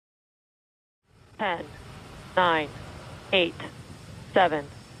10, 9, 8, 7,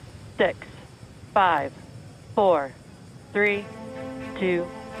 6, 5, 4, 3, 2,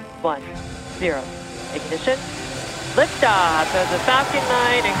 1, 0. Ignition. Liftoff of the Falcon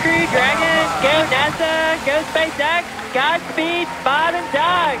 9 and Crew Dragon. Go NASA, go SpaceX, Godspeed, Bob and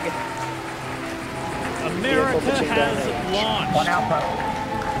Doug. America has launched.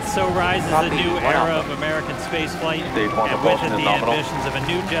 So rises a new era of American spaceflight, and with it the ambitions of a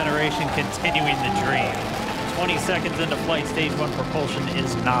new generation continuing the dream. 20 seconds into flight, stage 1 propulsion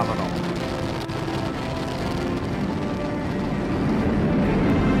is nominal.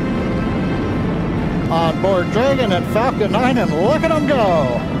 On board Dragon and Falcon 9, and look at them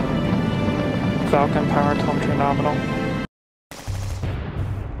go! Falcon power telemetry nominal.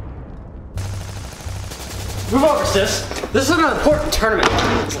 Move over, sis. This is an important tournament.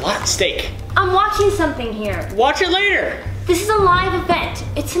 There's a lot at stake. I'm watching something here. Watch it later. This is a live event.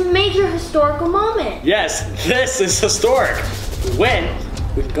 It's a major historical moment. Yes, this is historic. If we win,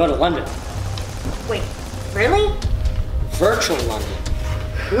 we can go to London. Wait, really? Virtual London.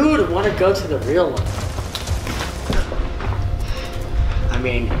 Who would want to go to the real London? I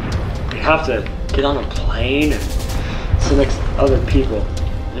mean, you have to get on a plane and sit next to other people.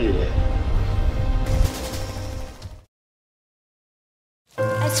 Yeah.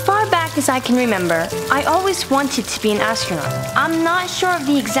 As far back as I can remember, I always wanted to be an astronaut. I'm not sure of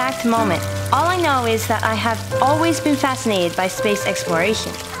the exact moment. All I know is that I have always been fascinated by space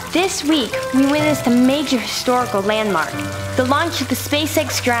exploration. This week, we witnessed a major historical landmark, the launch of the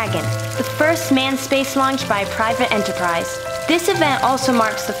SpaceX Dragon, the first manned space launch by a private enterprise. This event also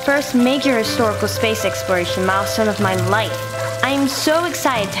marks the first major historical space exploration milestone of my life. I am so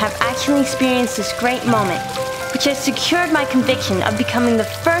excited to have actually experienced this great moment, which has secured my conviction of becoming the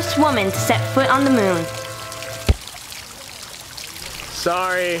first woman to set foot on the moon.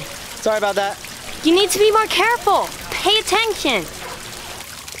 Sorry about that. You need to be more careful. Pay attention.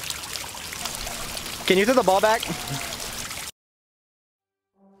 Can you throw the ball back?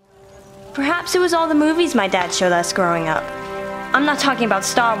 Perhaps it was all the movies my dad showed us growing up. I'm not talking about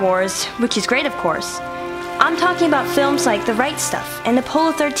Star Wars, which is great of course. I'm talking about films like The Right Stuff and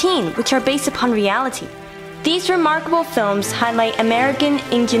Apollo 13, which are based upon reality. These remarkable films highlight American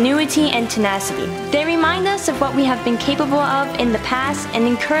ingenuity and tenacity. They remind us of what we have been capable of in the past and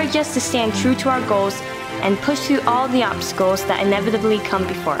encourage us to stand true to our goals and push through all the obstacles that inevitably come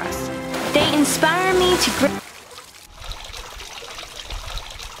before us. They inspire me to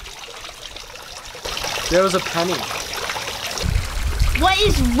There was a penny. What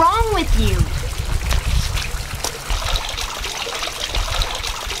is wrong with you?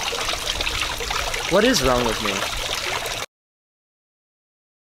 What is wrong with me?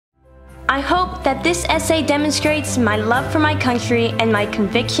 I hope that this essay demonstrates my love for my country and my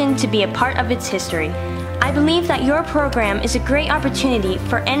conviction to be a part of its history. I believe that your program is a great opportunity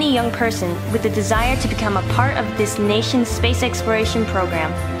for any young person with a desire to become a part of this nation's space exploration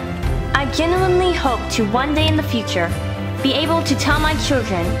program. I genuinely hope to one day in the future be able to tell my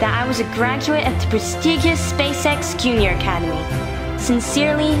children that I was a graduate of the prestigious SpaceX Junior Academy.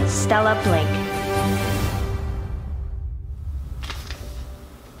 Sincerely, Stella Blake.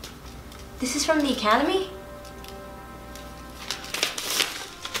 This is from the Academy?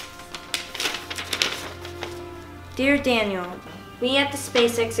 Dear Daniel, we at the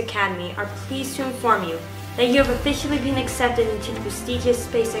SpaceX Academy are pleased to inform you that you have officially been accepted into the prestigious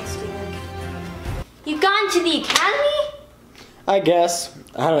SpaceX Junior Academy. You've gone to the Academy? I guess.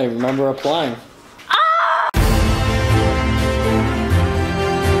 I don't even remember applying.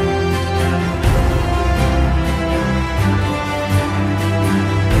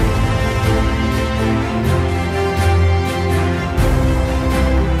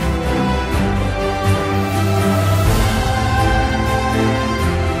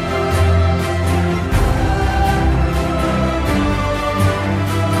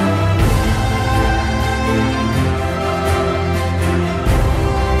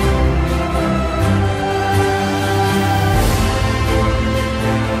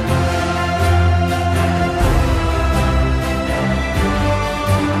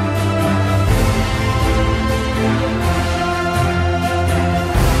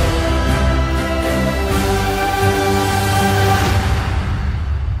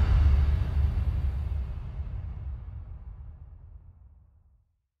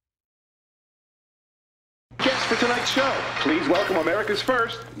 For tonight's show, please welcome America's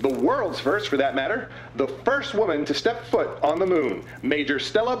first, the world's first for that matter, the first woman to step foot on the moon, Major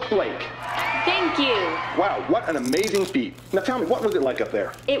Stella Blake. Thank you. Wow, what an amazing feat. Now tell me, what was it like up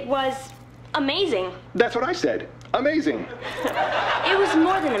there? It was amazing. That's what I said. Amazing. It was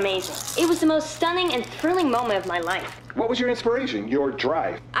more than amazing. It was the most stunning and thrilling moment of my life. What was your inspiration, your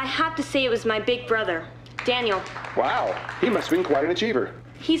drive? I have to say it was my big brother, Daniel. Wow, he must have been quite an achiever.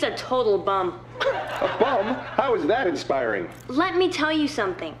 He's a total bum. A bum? How is that inspiring? Let me tell you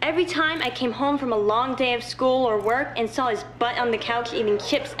something. Every time I came home from a long day of school or work and saw his butt on the couch eating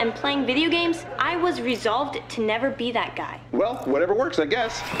chips and playing video games, I was resolved to never be that guy. Well, whatever works, I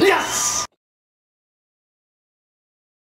guess. Yes!